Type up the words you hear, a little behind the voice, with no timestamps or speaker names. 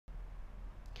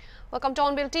Welcome to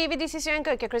HornbillTV. This is your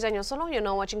anchor, Kekrizanyo Solo. You're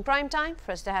now watching Prime Time.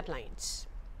 First, the headlines.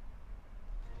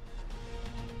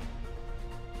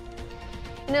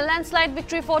 In a landslide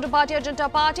victory for the Bharatiya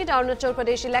Janata Party, the Arunachal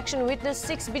Pradesh election witnessed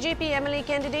 6 BJP MLA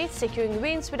candidates securing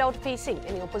wins without facing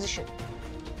any opposition.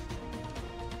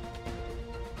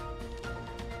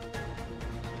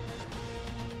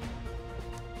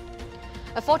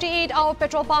 A 48-hour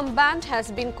petrol pump ban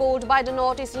has been called by the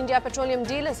North East India Petroleum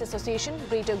Dealers Association,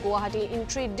 Greater Guwahati, in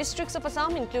 3 districts of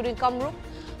Assam, including Kamrup,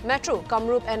 Metro,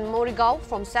 Kamrup and Morigao,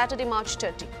 from Saturday, March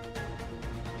 30.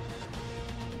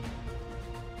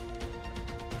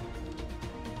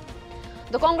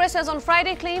 The Congress has on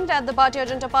Friday claimed that the Bharatiya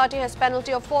Janata Party has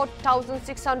penalty of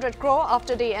 4,600 crore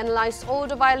after they analysed all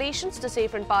the violations the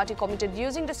Safe Front Party committed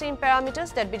using the same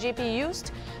parameters that BJP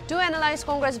used to analyse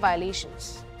Congress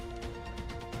violations.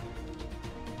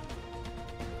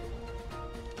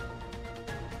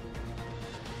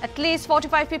 At least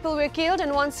 45 people were killed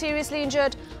and 1 seriously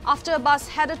injured after a bus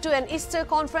headed to an Easter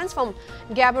conference from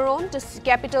Gaborone, the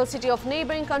capital city of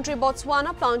neighbouring country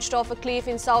Botswana, plunged off a cliff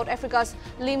in South Africa's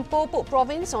Limpopo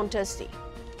province on Thursday.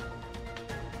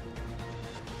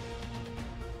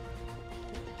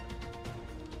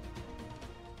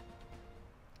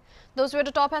 Those were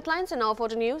the top headlines, and now for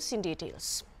the news in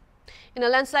details. In a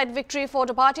landslide victory for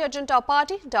the Bharatiya Janata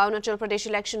Party, the Arunachal Pradesh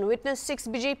election witnessed 6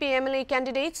 BJP MLA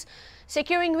candidates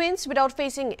securing wins without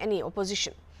facing any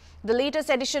opposition. The latest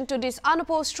addition to this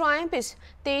unopposed triumph is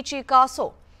Techi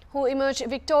Kaso, who emerged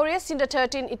victorious in the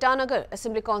 13th Itanagar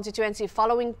Assembly constituency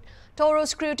following thorough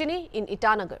scrutiny in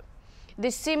Itanagar.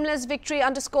 This seamless victory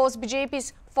underscores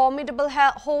BJP's formidable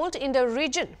hold in the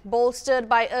region, bolstered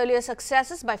by earlier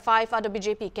successes by 5 other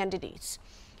BJP candidates.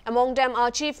 Among them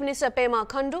are Chief Minister Pema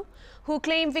Khandu, who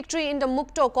claimed victory in the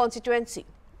Mukto constituency,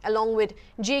 along with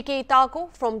J.K.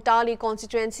 Tako from Tali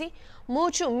constituency,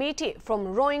 Muchu Miti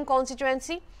from Roing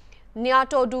constituency,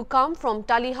 Nyato Dukam from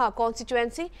Taliha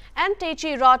constituency and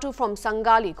Techi Ratu from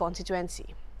Sangali constituency.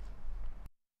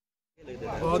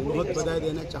 बहुत बधाई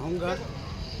देना चाहूँगा।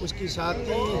 उसके साथ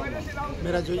ही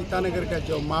मेरा जो ईटानगर का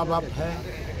जो माँ बाप है,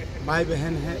 भाई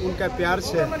बहन हैं, उनका प्यार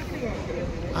से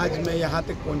आज मैं यहाँ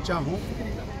तक पहुँचा हूँ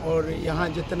और यहाँ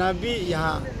जितना भी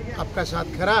यहाँ आपका साथ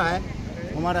खड़ा है,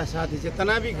 हमारा साथ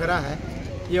जितना भी खड़ा है,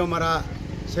 ये हमारा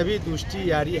सभी दोस्ती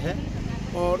यारी है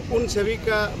और उन सभी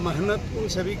का मेहनत, उन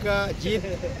सभी का जीत,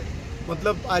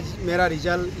 मतलब आज मेरा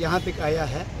रिजल्ट यहाँ तक आया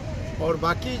है। और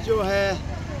बाकी जो है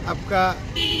आपका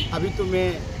अभी तो मैं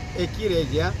एक ही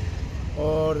रह गया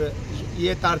और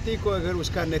ये तारती को अगर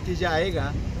उसका नतीजा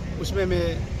आएगा उसमें मैं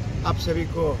आप सभी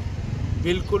को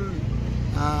बिल्कुल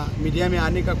मीडिया में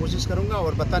आने का कोशिश करूंगा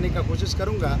और बताने का कोशिश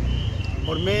करूंगा।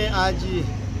 और मैं आज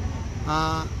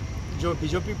जो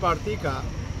बीजेपी पार्टी का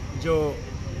जो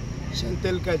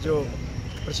सेंट्रल का जो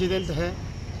प्रेसिडेंट है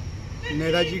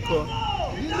नेताजी को,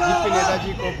 जीपी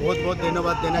नेताजी को बहुत बहुत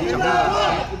धन्यवाद देना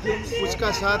चाहूँगा।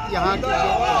 उसका साथ यहाँ के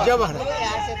जो ऑब्जर्वर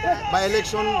है, बाई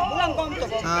इलेक्शन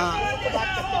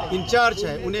इंचार्ज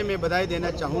है, उन्हें मैं बधाई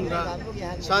देना चाहूँगा।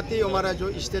 साथ ही हमारा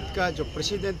जो स्टेट का जो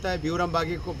प्रेसिडेंट है बियूराम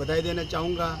बागी को बधाई देना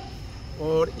चाहूँगा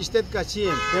और स्टेट का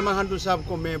सीएम पेमा खांडू साहब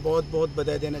को मैं बहुत बहुत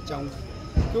बधाई देना चाहूँगा,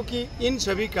 क्योंकि इन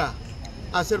सभी का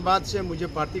आशीर्वाद से मुझे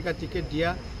पार्टी का टिकट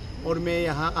दिया और मैं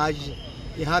यहाँ आज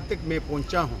यहाँ तक मैं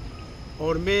पहुँचा हूँ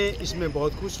और मैं इसमें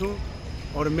बहुत खुश हूँ।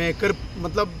 और मैं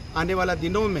मतलब आने वाला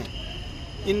दिनों में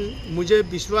मुझे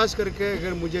विश्वास करके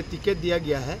अगर मुझे टिकट दिया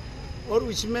गया है और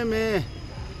इसमें मैं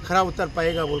खरा उतर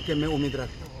पाएगा बोल के मैं उम्मीद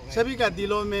रखता हूँ। सभी का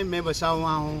दिलों में मैं बसा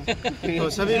हुआ हूँ तो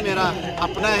सभी मेरा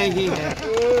अपना ही है,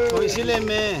 तो इसीलिए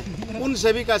मैं उन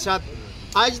सभी का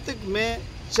साथ आज तक मैं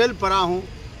चल पड़ा हूँ।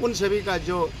 उन सभी का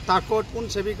जो ताकत, उन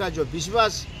सभी का जो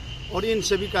विश्वास और इन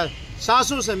सभी का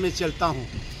सांसों से मैं चलता हूँ,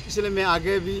 इसलिए मैं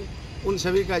आगे भी उन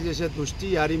सभी का जैसे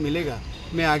दोस्ती यारी मिलेगा,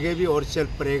 मैं आगे भी और चल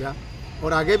पड़ेगा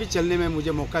और आगे भी चलने में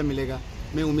मुझे मौका मिलेगा,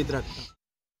 मैं उम्मीद रखता हूँ।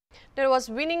 There was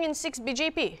winning in 6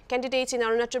 BJP candidates in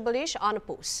Arunachal Pradesh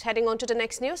unopposed. Heading on to the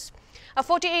next news. A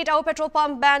 48-hour petrol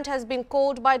pump ban has been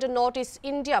called by the North East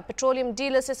India Petroleum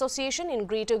Dealers Association in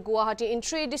Greater Guwahati in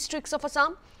 3 districts of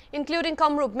Assam, including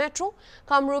Kamrup Metro,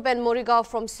 Kamrup and Morigao,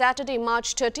 from Saturday,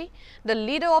 March 30. The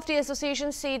leader of the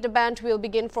association said the ban will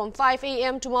begin from 5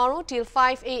 a.m. tomorrow till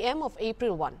 5 a.m. of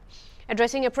April 1.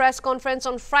 Addressing a press conference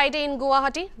on Friday in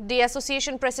Guwahati, the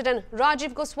association president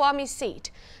Rajiv Goswami said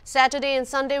Saturday and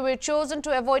Sunday were chosen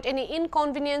to avoid any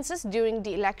inconveniences during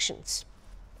the elections.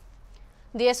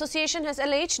 The association has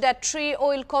alleged that 3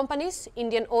 oil companies,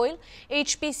 Indian Oil,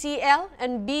 HPCL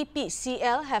and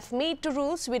BPCL, have made the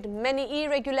rules with many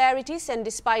irregularities, and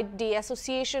despite the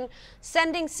association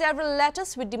sending several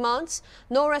letters with demands,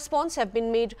 no response have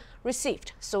been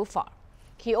received so far.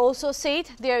 He also said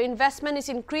their investment is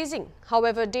increasing,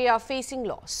 however, they are facing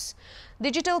loss.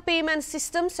 Digital payment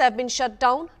systems have been shut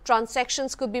down.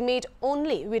 Transactions could be made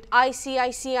only with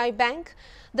ICICI Bank.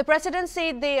 The president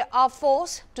said they are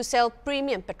forced to sell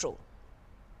premium petrol.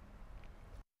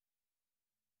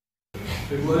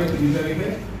 February 3 তারিখে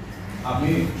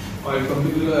আমি oil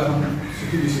কোম্পানিগুলো এখন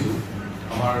চিঠি দিছিলোঁ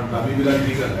আমাৰ দাবীবিলাক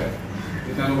দি থাকে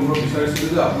তেওঁলোকৰ বিচাৰিছিলোঁ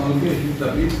যে আপোনালোকে এই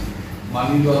দাবী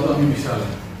মানি লোৱাটো আমি বিচাৰোঁ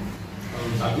আৰু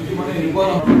দাবীটো মানে এনেকুৱা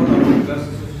নহয়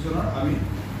এছ'চিয়েশ্যনৰ আমি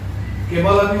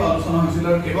কেৱল আমি আলোচনা হৈছিল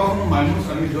আৰু কেইবাখনো মাইনছ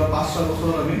আমি যোৱা 5-6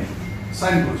 বছৰ আমি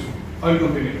চাইন কৰিছোঁ অইল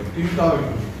কোম্পানীৰ তিনিটা oil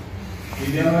company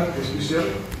Indian oil special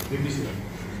বিপিচি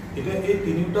এতিয়া এই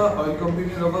তিনিটা অইল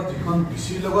কোম্পানীৰ লগত যিখন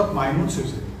বিচিৰ লগত মাইনছ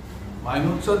হৈছে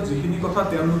মাইনছত যিখিনি কথা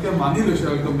তেওঁলোকে মানি লৈছে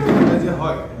অইল কোম্পানীয়ে যে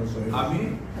হয় আমি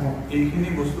এইখিনি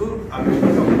বস্তু আমি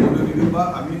দিওঁ বা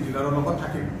আমি জিলাৰৰ লগত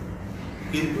থাকিম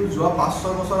কিন্তু যোৱা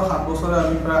 5-6 বছৰ 7 বছৰে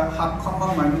আমি প্ৰায়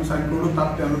 7খনমান মাইনছ চাইন কৰিলোঁ তাত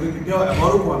তেওঁলোকে কেতিয়াও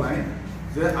এবাৰো কোৱা নাই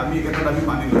যে আমি এটা দাবী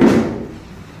মানি লৈছোঁ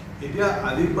এতিয়া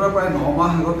আজিৰ পৰা প্ৰায় 9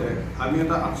 মাহ আগতে আমি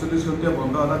এটা 48 ঘণ্টীয়া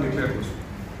বন্ধ এটা ডিক্লেয়াৰ কৰিছোঁ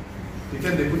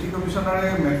তেতিয়া ডেপুটি কমিশ্যনাৰে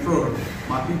মেট্ৰ'ৰ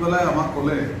মাতি পেলাই আমাক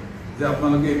ক'লে যে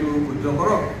আপোনালোকে এইটো সহ্য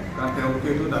কৰক কাৰণ তেওঁলোকে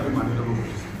এইটো দাবী মানি ল'ব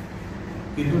খুজিছে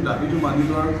কিন্তু দাবীটো মানি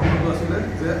লোৱাৰ কথাটো আছিলে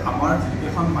যে আমাৰ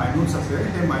যিকেইখন মাইনছ আছে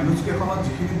সেই মাইনছকেইখনত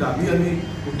যিখিনি দাবী আমি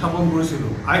উত্থাপন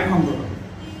কৰিছিলোঁ আইনসংগত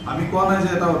আমি কোৱা নাই যে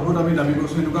এটা অদ্ভুত আমি দাবী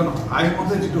কৰিছোঁ এনেকুৱা নহয়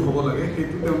আইনমতে যিটো হ'ব লাগে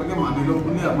সেইটো তেওঁলোকে মানি ল'ব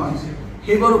বুলি আমাক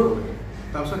সেইবাৰো ক'লে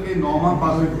তাৰপিছত এই 9 মাহ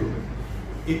পাৰ হৈ গ'ল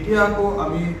এতিয়া আকৌ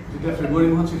আমি যেতিয়া ফেব্ৰুৱাৰী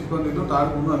মাহত চিঠিখন দিলোঁ তাৰ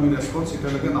কোনো আমি ৰেছপন্স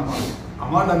এতিয়ালৈকে নাপালোঁ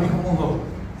আমাৰ দাবীসমূহ হ'ল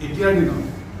এতিয়াৰ দিনত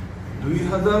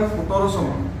 2017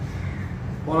 চনৰ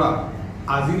পৰা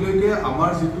আজিলৈকে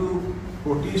আমাৰ যিটো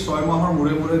প্ৰতি 6 মাহৰ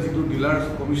মূৰে মূৰে যিটো ডিলাৰ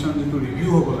কমিশ্যন যিটো ৰিভিউ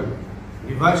হ'ব লাগে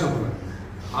ৰিভাইজ হ'ব লাগে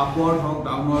আপৱাৰ্ড হওক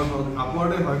ডাউনৱাৰ্ড হওক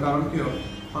আপৱাৰ্ডে হয় কাৰণ কিয়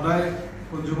সদায়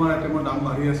কনজিউমাৰ আইটেমৰ দাম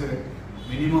বাঢ়ি আছে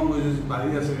মিনিমাম ৱেজেছ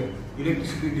বাঢ়ি আছে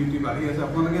ইলেক্ট্ৰিচিটি ডিউটি বাঢ়ি আছে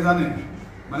আপোনালোকে জানে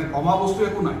মানে কমা বস্তু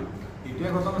একো নাই এতিয়া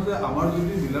কথা হৈছে আমাৰ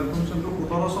যদি ডিলাৰ কমিশ্যনটো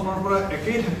 17 চনৰ পৰা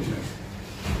একেই থাকিলে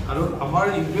আৰু আমাৰ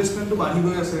ইনভেষ্টমেণ্টটো বাঢ়ি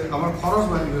গৈ আছে আমাৰ খৰচ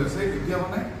বাঢ়ি গৈ আছে এতিয়া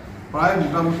মানে প্ৰায়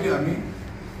মোটামুটি আমি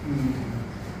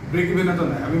ব্ৰেক ইভেন এটা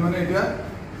নাই আমি মানে এতিয়া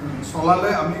চলালে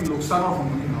আমি লোকচানৰ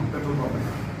সন্মুখীন হওঁ পেট্ৰল পাম্পে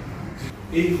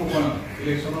এই সময়ত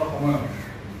ইলেকশ্যনৰ সময়ত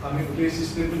আমি গোটেই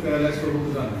ছিষ্টেমটো পেৰালাইজ কৰিব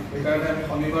খোজা নাই সেইকাৰণে আমি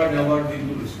শনিবাৰ দেওবাৰ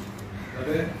দিনটো লৈছোঁ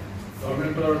যাতে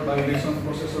গভৰ্ণমেণ্টৰ বা ইলেকশ্যন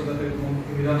প্ৰচেছত যাতে কোনো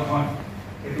অসুবিধা নহয়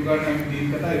সেইটো কাৰণে আমি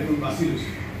দিনকেইটা এইটো বাছি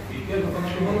লৈছোঁ এতিয়া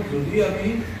ঘটনাটো হ'ল যদি আমি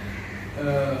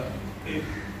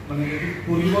মানে এইটো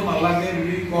কৰিব নালাগে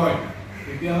বুলি কয়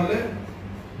তেতিয়াহ'লে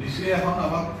ডিচিয়ে এখন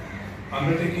আমাক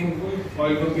আণ্ডাৰটেকিং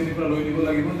অইল কোম্পানীৰ পৰা লৈ দিব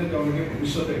লাগিব যে তেওঁলোকে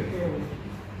ভৱিষ্যতে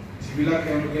যিবিলাক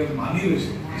তেওঁলোকে মানি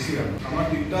লৈছে ডিচি আমাৰ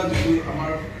তিনিটা যিটো আমাৰ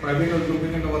প্ৰাইভেট অইল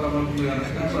কোম্পানীৰ লগত আমাৰ কোনো জানে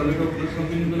প্ৰাইভেট অইল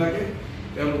কোম্পানীবিলাকে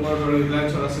তেওঁলোকৰ ধৰক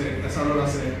ৰিলায়েন্সৰ আছে এছআৰৰ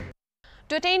আছে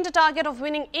To attain the target of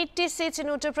winning 80 seats in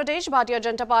Uttar Pradesh, Bharatiya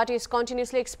Janata Party is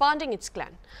continuously expanding its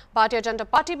clan. Bharatiya Janata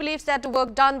Party believes that the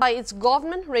work done by its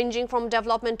government, ranging from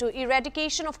development to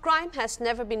eradication of crime, has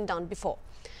never been done before.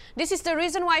 This is the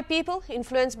reason why people,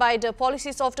 influenced by the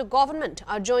policies of the government,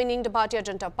 are joining the Bharatiya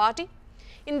Janata Party.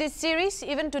 In this series,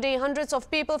 even today, hundreds of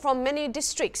people from many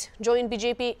districts joined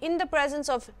BJP in the presence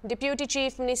of Deputy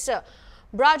Chief Minister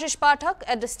Brajesh Pathak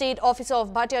at the State Office of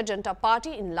Bharatiya Janata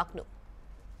Party in Lucknow.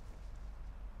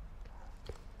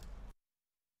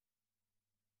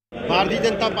 Bharatiya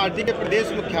Janata party के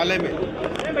प्रदेश मुख्यालय में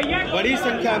बड़ी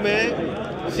संख्या में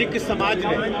सिख समाज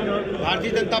ने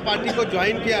Bharatiya Janata party को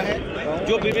join किया है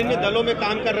जो विभिन्न दलों में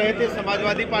काम कर रहे थे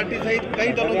समाजवादी पार्टी सहित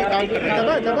कई दलों में काम कर रहे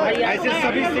थे ऐसे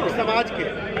सभी सिख समाज के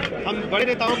हम बड़े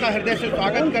नेताओं का हृदय से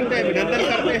स्वागत करते हैं अभिनंदन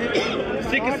करते हैं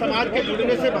सिख समाज के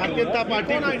जुड़ने से भारतीय जनता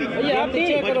पार्टी मजबूती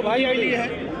मिली है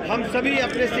हम सभी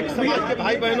अपने सिख समाज के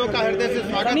भाई बहनों का हृदय से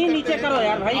स्वागत करते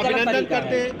हैं अभिनंदन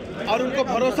करते हैं और उनको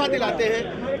भरोसा दिलाते हैं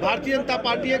भारतीय जनता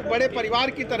पार्टी एक बड़े परिवार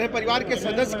की तरह परिवार के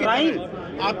सदस्य की तरह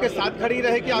आपके साथ खड़ी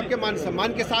रहेगी आपके मान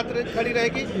सम्मान के साथ खड़ी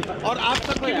रहेगी और आप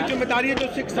सबकी भी जिम्मेदारी है जो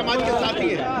सिख समाज के साथी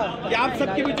है कि आप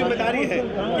सबकी भी जिम्मेदारी है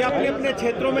कि अपने अपने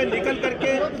क्षेत्रों में निकल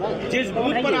करके जिस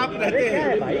बूथ पर आप रहते हैं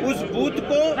उस बूथ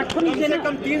को कम से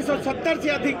कम 370 से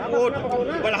अधिक वोट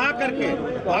बढ़ा करके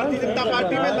भारतीय जनता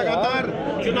पार्टी में लगातार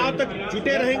चुनाव तक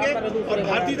जुटे रहेंगे और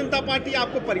भारतीय जनता पार्टी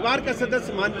आपको परिवार का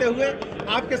सदस्य मानते हुए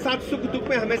आपके साथ सुख दुख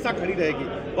में हमेशा खड़ी रहेगी।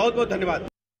 बहुत बहुत धन्यवाद।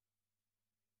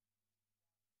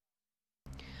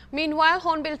 Meanwhile,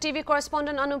 HornbillTV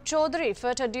correspondent Anup Chaudhary,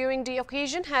 featured during the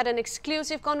occasion, had an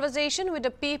exclusive conversation with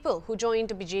the people who joined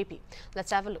the BJP.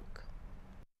 Let's have a look.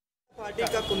 Party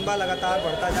का कुंबा लगातार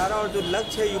बढ़ता जा रहा है और जो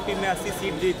लक्ष्य है यूपी में 80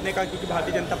 सीट जीतने का, क्योंकि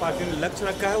भारतीय जनता पार्टी ने लक्ष्य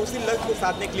रखा है, उसी लक्ष्य को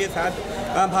साधने के लिए शायद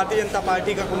भारतीय जनता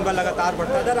पार्टी का कुंबा लगातार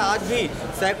बढ़ता जा रहा है। आज भी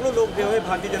सैकड़ों लोग जो है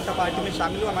भारतीय जनता पार्टी में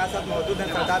शामिल हुए। हमारे साथ मौजूद हैं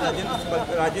सरदार राजेंद्र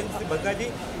सिंह बग्गा जी।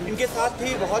 इनके साथ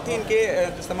ही बहुत ही इनके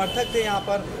समर्थक थे यहाँ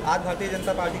पर। आज भारतीय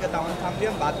जनता पार्टी का दामन थाम लिया।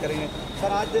 हम बात करेंगे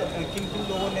सर, आज किन किन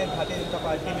लोगों ने भारतीय जनता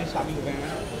पार्टी में शामिल हुए हैं?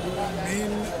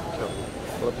 मेन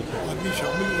आदमी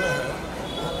शामिल हुआ है,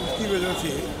 उसकी वजह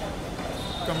से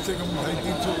कम से कम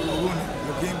 250-300 लोगों ने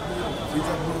लखीमपुर,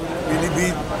 सीतापुर,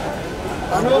 पीलीभीत,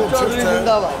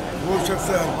 वो शख्स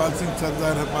है हरपाल सिंह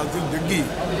सरदार, हरपाल सिंह जग्गी,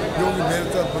 जो कि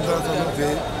मेरे साथ 15 सालों से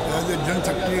एज ए जन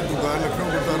सेक्रेटरी गुरुद्वारा लखनऊ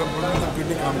गुरुद्वारा प्रबंधक के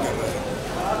लिए काम कर रहा है।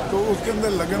 तो उसके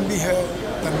अंदर लगन भी है,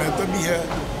 तन्मयता भी है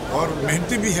और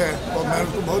मेहनती भी है, और मैंने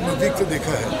उसको बहुत नज़दीक से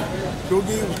देखा है,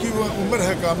 क्योंकि उसकी वो उम्र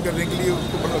है काम करने के लिए।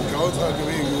 उसको बड़ा चाव था कि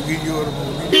भाई योगी जी और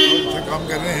मोदी जी अच्छे काम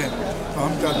कर रहे हैं, तो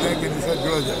हम चाहते हैं कि इनके साथ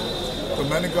जुड़ा जाए। तो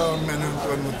मैंने कहा, मैंने उनको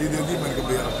अनुमति दे दी। मैंने कहा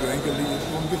भाई आप ज्वाइन कर लीजिए।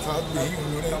 तो उनके साथ यही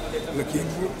उन्होंने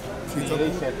लखीमपुर,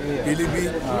 सीतापुर,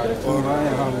 पीलीभीत और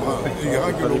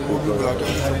यहाँ के लोगों को भी बुलाकर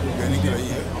सबको ज्वाइनिंग कराई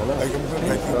है।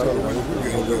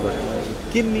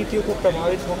 किन नीतियों को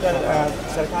प्रभावित होकर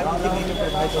सरकार की किन नीतियों को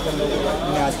प्रभावित होकर लोगों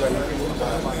ने आज ज्वाइन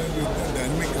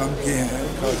डायनेमिक काम किए हैं,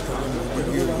 खासकर मोदी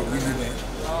जी और योगी जी ने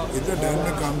इतना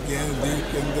डायनेमिक काम किए हैं। देश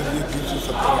के अंदर ये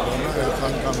 370 हटाना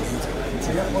आसान काम नहीं है।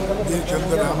 देश के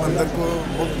अंदर राम मंदिर को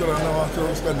मुक्त कराना, वहाँ से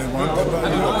उसका निर्माण करना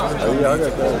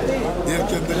देश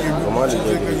के अंदर ये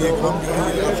काम जो है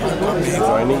ये आसान काम नहीं है।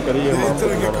 इस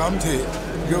तरह के काम थे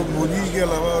जो मोदी के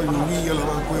अलावा और योगी के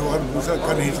अलावा कोई और दूसरा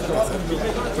कर नहीं सकता था।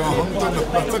 तो हम तो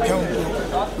नतमस्तक हैं उनको,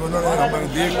 तो उन्होंने हमारे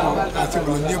देश को ऐसे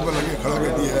बुलंदियों पर लगे खड़ा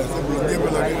कर दिया है, ऐसे बुलंदियों पर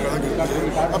लगे खड़ा कर दिया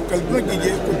है। अब कल्पना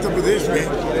कीजिए, उत्तर प्रदेश में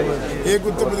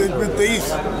 23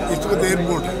 इस वक्त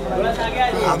एयरपोर्ट है।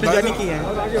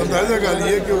 तो अंदाजा कर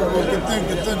लिए कि वो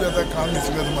कितना ज़्यादा काम इस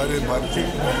वक्त हमारे भारत से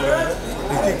हो रहा है।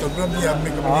 इसकी कल्पना भी आपने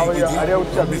कभी नहीं की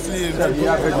थी। हम इसलिए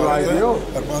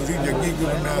हरपाल सिंह जग्गी के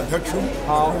मैं अध्यक्ष हूँ,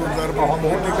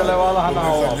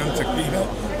 जन शक्ति है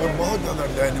और बहुत ज़्यादा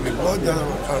डायनेमिक, बहुत ज़्यादा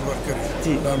हार्ड वर्कर है।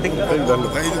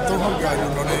 बधाई देता हूँ कि आज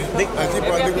उन्होंने ऐसी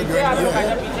पार्टी को ज्वाइन किया है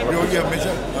जो कि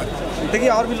हमेशा। देखिए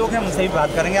और भी लोग हैं, उनसे भी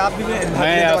बात करेंगे। आप भी?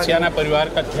 मैं आसियाना परिवार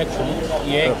का अध्यक्ष हूँ।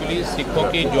 ये एक्चुअली सिखों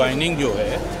की ज्वाइनिंग जो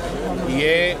है,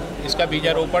 ये इसका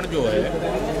बीजारोपण जो है,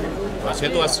 वैसे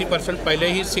तो 80% पहले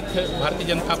ही सिख भारतीय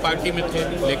जनता पार्टी में थे,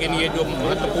 लेकिन ये जो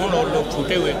महत्वपूर्ण और लोग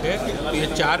छूटे हुए थे, तो ये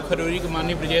 4 फरवरी को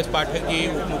माननीय ब्रजेश पाठक जी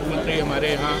उप मुख्यमंत्री हमारे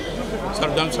यहाँ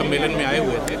सर्वधर्म सम्मेलन में आए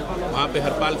हुए थे। वहाँ पे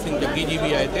हरपाल सिंह जग्गी जी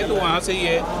भी आए थे, तो वहाँ से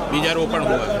ये बीजारोपण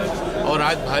हुआ है। और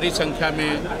आज भारी संख्या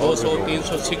में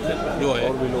 200-300 सिख जो है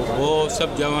वो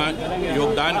सब जवान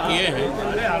योगदान किए हैं,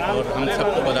 और हम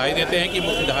सबको बधाई देते हैं कि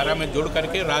मुख्यधारा में जुड़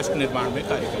करके राष्ट्र निर्माण में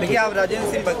कार्य करें। देखिए आप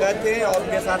राजेंद्र सिंह बग्गा थे और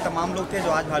उनके साथ तमाम लोग थे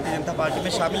जो आज भारतीय जनता पार्टी में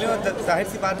शामिल हुए। और जाहिर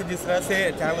सी बात है, जिस तरह से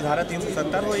चाहे वो धारा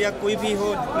 370 हो या कोई भी हो,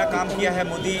 जितना काम किया है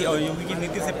मोदी और योगी की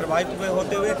नीति से प्रभावित हुए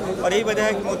होते हुए, और यही वजह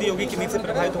है कि मोदी योगी की नीति से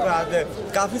प्रभावित होकर आज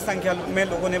काफ़ी संख्या में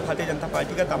लोगों ने भारतीय जनता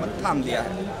पार्टी का दामन थाम दिया है।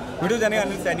 वीडियो जाने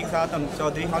अनिल सैनी के साथ Anup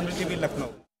Chaudhary, HornbillTV, Lucknow.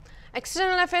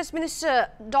 External Affairs Minister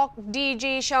Dr. D.J.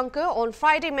 Shankar on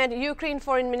Friday met Ukraine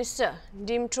Foreign Minister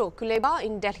Dmytro Kuleba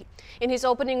in Delhi. In his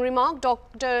opening remark,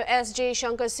 Dr. S.J.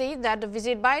 Shankar said that the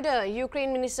visit by the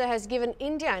Ukraine minister has given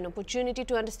India an opportunity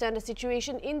to understand the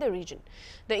situation in the region.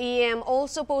 The EAM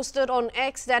also posted on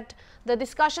X that the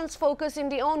discussions focus in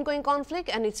the ongoing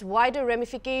conflict and its wider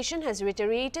ramification, has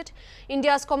reiterated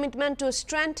India's commitment to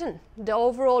strengthen the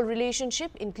overall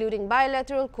relationship, including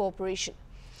bilateral cooperation.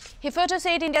 He further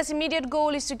said India's immediate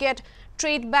goal is to get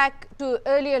trade back to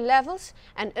earlier levels,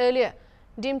 and earlier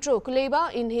Dmytro Kuleba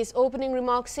in his opening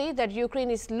remarks said that Ukraine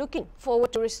is looking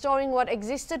forward to restoring what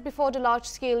existed before the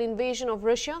large-scale invasion of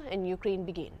Russia and Ukraine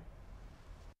began.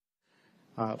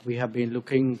 We have been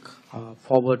looking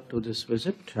forward to this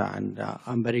visit, and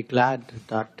I'm very glad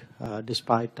that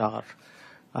despite our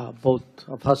both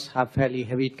of us have fairly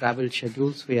heavy travel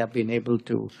schedules, we have been able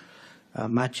to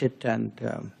match it and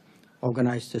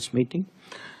organize this meeting.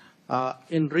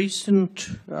 In recent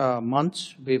months,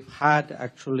 we've had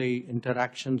actually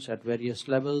interactions at various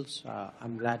levels.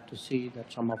 I'm glad to see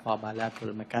that some of our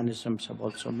bilateral mechanisms have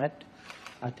also met.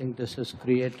 I think this has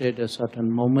created a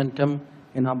certain momentum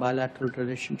in our bilateral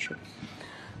relationship.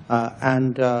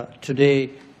 Today,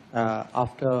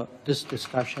 after this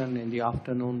discussion in the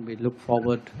afternoon, we look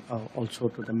forward also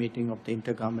to the meeting of the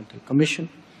Intergovernmental Commission.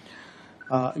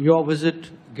 Your visit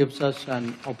gives us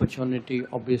an opportunity,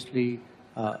 obviously,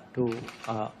 to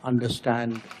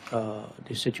understand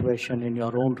the situation in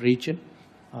your own region,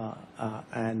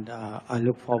 and I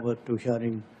look forward to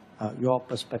hearing your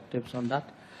perspectives on that.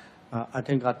 I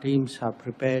think our teams have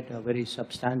prepared a very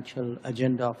substantial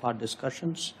agenda of our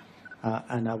discussions,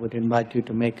 and I would invite you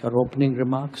to make your opening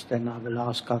remarks. Then I will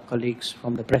ask our colleagues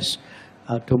from the press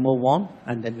to move on,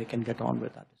 and then we can get on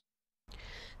with that.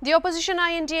 The opposition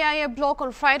INDIA bloc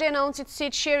on Friday announced its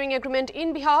seat-sharing agreement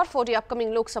in Bihar for the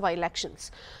upcoming Lok Sabha elections.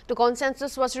 The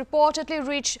consensus was reportedly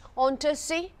reached on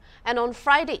Thursday, and on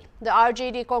Friday, the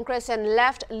RJD, Congress and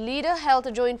Left leader held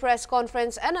a joint press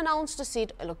conference and announced the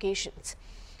seat allocations.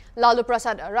 Lalu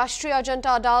Prasad Rashtriya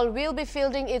Janata Dal will be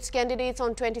fielding its candidates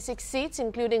on 26 seats,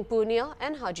 including Purnia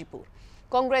and Hajipur.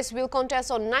 Congress will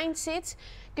contest on 9 seats,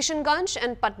 Kishanganj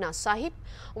and Patna Sahib,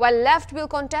 while Left will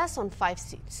contest on 5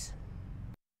 seats.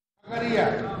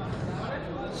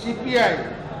 CPI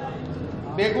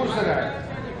Begusarai,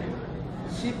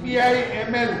 CPI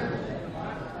ML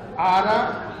Ara,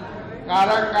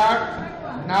 Karakat,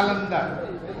 Nalanda,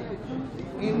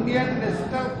 Indian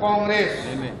national Congress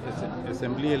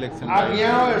assembly election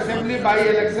assembly by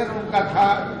election उनका था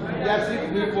या सिर्फ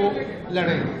भी वो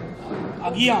लड़ेंगे।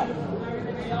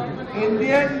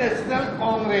 Indian national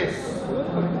Congress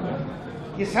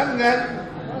Kishanganj,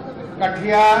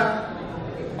 Katihar,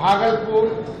 Bhagalpur,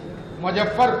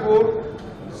 Muzaffarpur,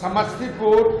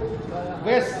 Samastipur,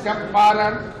 waste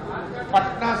Champaran,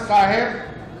 Patna Sahib,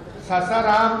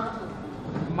 Sasaram,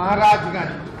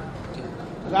 Maharajganj.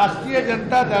 राष्ट्रीय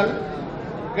जनता दल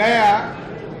गया,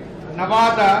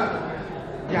 नवादा,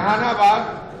 जहानाबाद,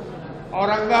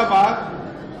 औरंगाबाद,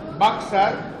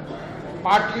 बक्सर,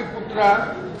 पाटलिपुत्र,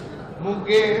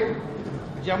 मुंगेर,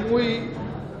 जमुई,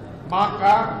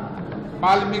 बांका,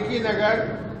 वाल्मीकि नगर,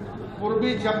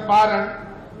 पूर्वी Champaran,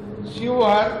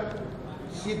 Sheohar,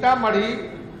 Sitamarhi,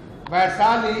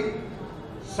 Vaishali,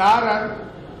 Saran,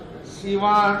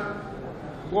 Siwan,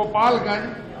 Gopalganj,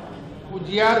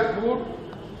 Ujiarpur,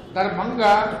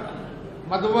 Darbhanga,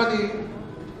 Madhubani,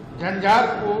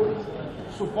 Jhanjharpur,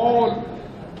 Supaul,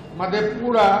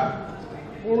 Madhepura,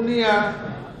 Purnia,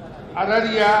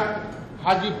 Araria,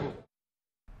 Hajipur.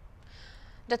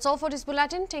 That's all for this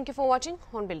bulletin. Thank you for watching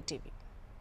Hornbill TV.